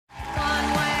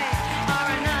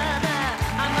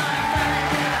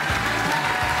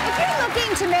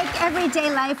to make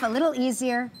everyday life a little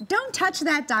easier, don't touch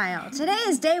that dial. Today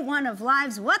is day one of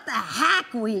Live's What the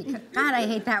Hack Week. God, I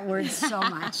hate that word so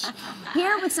much.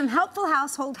 Here with some helpful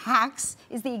household hacks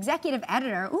is the executive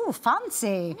editor, ooh,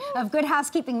 fancy, of Good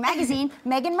Housekeeping magazine,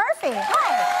 Meaghan Murphy.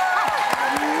 Hi.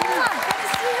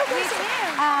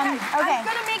 Okay. I'm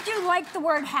gonna make you like the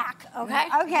word hack, okay?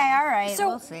 Okay, all right, So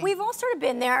we'll see. we've all sort of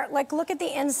been there. Like, look at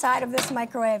the inside of this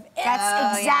microwave.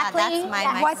 That's exactly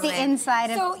what the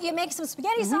inside of... So you make some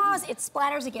spaghetti sauce, it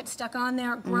splatters, it gets stuck on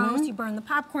there, gross, you burn the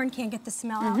popcorn, can't get the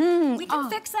smell out. We can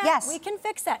fix that, yes. we can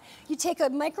fix that. You take a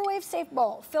microwave-safe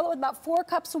bowl, fill it with about 4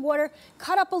 cups of water,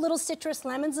 cut up a little citrus,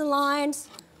 lemons and limes.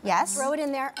 Yes. Throw it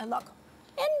in there, and look,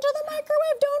 into the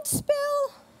microwave, don't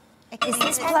spill. Is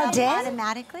this plugged in?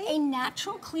 Automatically? A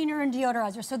natural cleaner and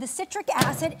deodorizer. So the citric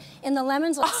acid in the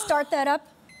lemons, let's start that up.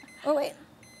 Oh, wait.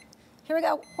 Here we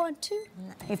go. 1, 2.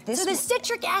 So the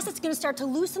citric acid's going to start to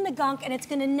loosen the gunk, and it's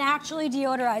going to naturally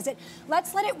deodorize it.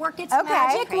 Let's let it work its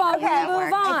magic while we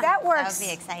move on. If that works. That would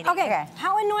be exciting. Okay.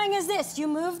 How annoying is this? You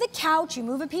move the couch, you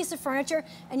move a piece of furniture,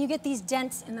 and you get these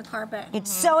dents in the carpet. It's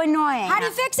so annoying. How do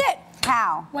you fix it?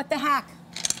 How? What the hack?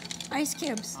 Ice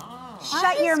cubes.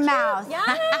 Shut your mouth.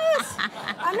 Yes.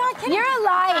 I'm not kidding. You're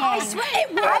lying. I swear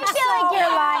it works. I feel like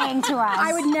you're lying to us.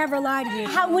 I would never lie to you.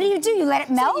 What do? You let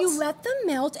it melt? So you let them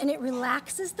melt, and it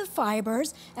relaxes the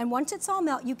fibers. And once it's all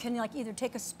melt, you can like either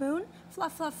take a spoon,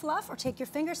 fluff, fluff, fluff, or take your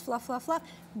fingers, fluff, fluff, fluff.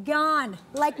 Gone.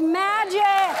 Like magic.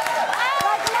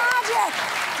 Like magic.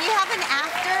 Do you have an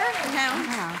after? No.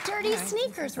 Dirty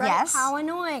sneakers, right? Yes. How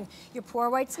annoying. Your poor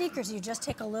white sneakers, you just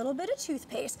take a little bit of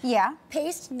toothpaste. Yeah.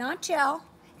 Paste, not gel.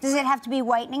 Does it have to be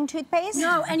whitening toothpaste?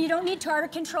 No, and you don't need tartar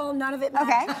control, none of it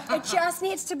matters. Okay. It just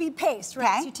needs to be paste, right?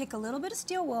 Okay. So you take a little bit of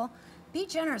steel wool, be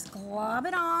generous, glob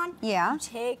it on. Yeah. You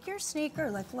take your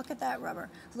sneaker, like look at that rubber.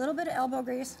 A little bit of elbow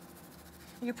grease.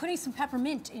 And you're putting some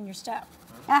peppermint in your step.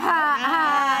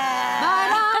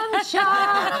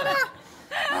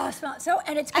 Oh, smell it. So,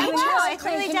 and it's going to know, it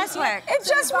really does work. It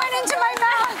just went into my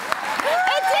mouth.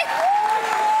 It did.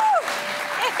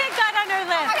 It got on her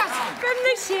lip.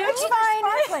 Goodness, it's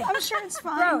fine. I'm sure it's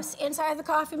fine. Gross. Inside the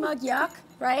coffee mug, yuck,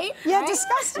 right? Yeah, right?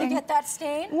 disgusting. You get that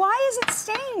stain. Why is it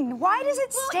stained? Why does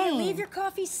it stain? You leave your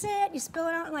coffee sit, you spill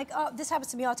it out, and like, oh, this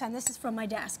happens to me all the time. This is from my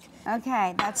desk.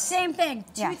 Okay, that's... Same thing.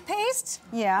 Yeah. Toothpaste,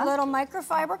 Yeah. a little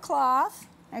microfiber cloth,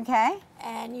 Okay.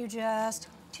 and you just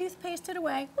toothpaste it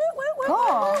away.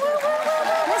 Cool.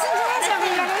 Listen to this,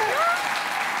 everybody.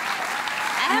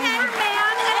 And for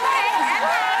Meaghan,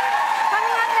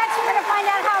 coming up next, we're going to find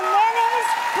out how mayonnaise,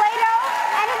 Play-Doh,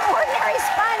 and an ordinary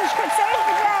sponge could save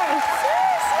the day.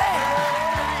 Seriously.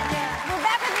 We're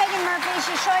back with Meaghan Murphy.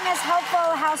 She's showing us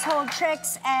helpful household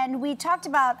tricks, and we talked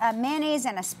about mayonnaise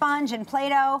and a sponge and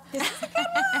Play-Doh. This is a good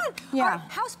one. Yeah.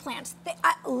 Houseplants,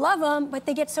 I love them, but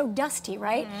they get so dusty,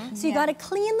 right? So you got to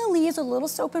clean the leaves with a little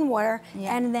soap and water,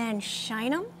 and then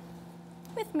shine them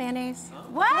with mayonnaise.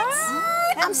 What?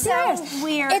 I'm serious. So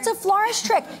weird. It's a florist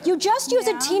trick. You just use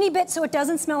a teeny bit so it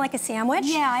doesn't smell like a sandwich.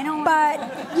 Yeah, I don't.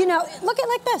 But you know, look at it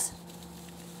like this.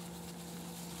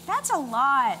 That's a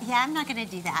lot. Yeah, I'm not going to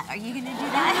do that. Are you going to do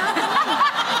that?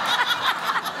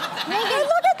 Meaghan,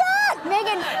 look at that.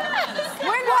 Meaghan,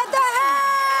 What the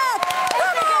heck?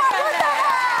 Come on, what the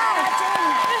heck?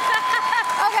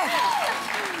 Okay.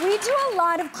 We do a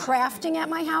lot of crafting at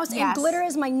my house, and glitter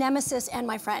is my nemesis and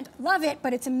my friend. Love it,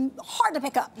 but it's hard to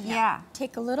pick up. Yeah.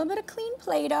 Take a little bit of clean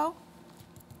Play-Doh,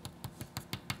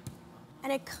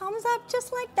 and it comes up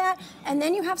just like that, and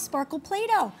then you have sparkle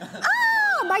Play-Doh.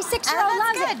 Oh, my 6-year-old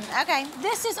loves it. Okay.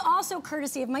 This is also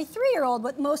courtesy of my 3-year-old,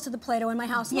 what most of the Play-Doh in my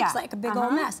house looks like, a big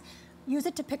old mess. Use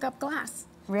it to pick up glass.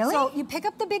 Really? So you pick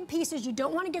up the big pieces, you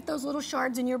don't want to get those little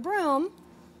shards in your broom.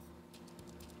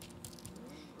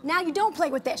 Now you don't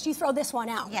play with this, you throw this one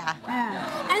out. Yeah.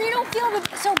 And you don't feel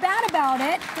so bad about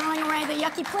it, throwing away the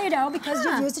yucky Play-Doh, because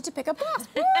you've used it to pick up glass.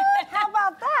 How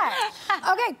about that?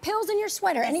 Okay, pills in your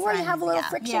sweater. Anywhere you have a little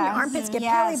friction, your armpits get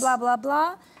pilly, blah, blah,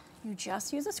 blah. You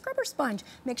just use a scrubber sponge.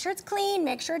 Make sure it's clean,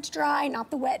 make sure it's dry, not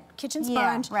the wet kitchen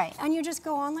sponge. Yeah, right. And you just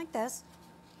go on like this.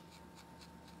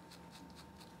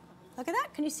 Look at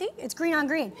that, can you see? It's green on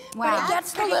green. Wow. But it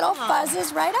gets the little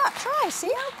fuzzes right up. Try,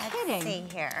 see? Let's see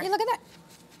here. Hey, look at that.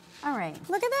 All right.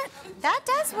 Look at that. That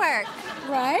does work.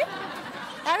 Right?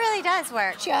 That really does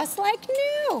work. Just like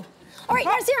new. All right, you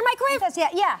want to see our microwave?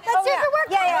 Yeah. Let's see if it works.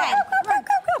 Yeah.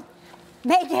 Go.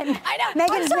 Meaghan. I know.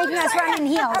 Meaghan's making us run in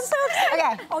heels. I'm so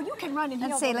excited. Okay. Oh, you can run in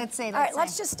heels. Let's see. All right,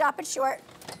 let's just stop it short.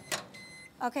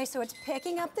 Okay, so it's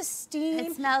picking up the steam.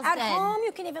 It smells At good. home,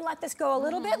 you can even let this go a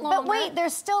little bit longer. But wait,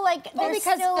 there's still like, there's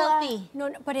because still, filthy.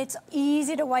 no, but it's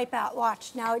easy to wipe out.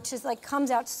 Watch, now it just like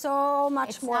comes out so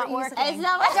much more easily. It's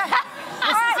not working.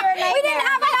 All right, we didn't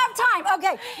have enough time.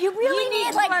 Okay, you really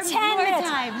need like 10 minutes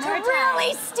time, to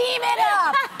really steam it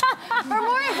up. For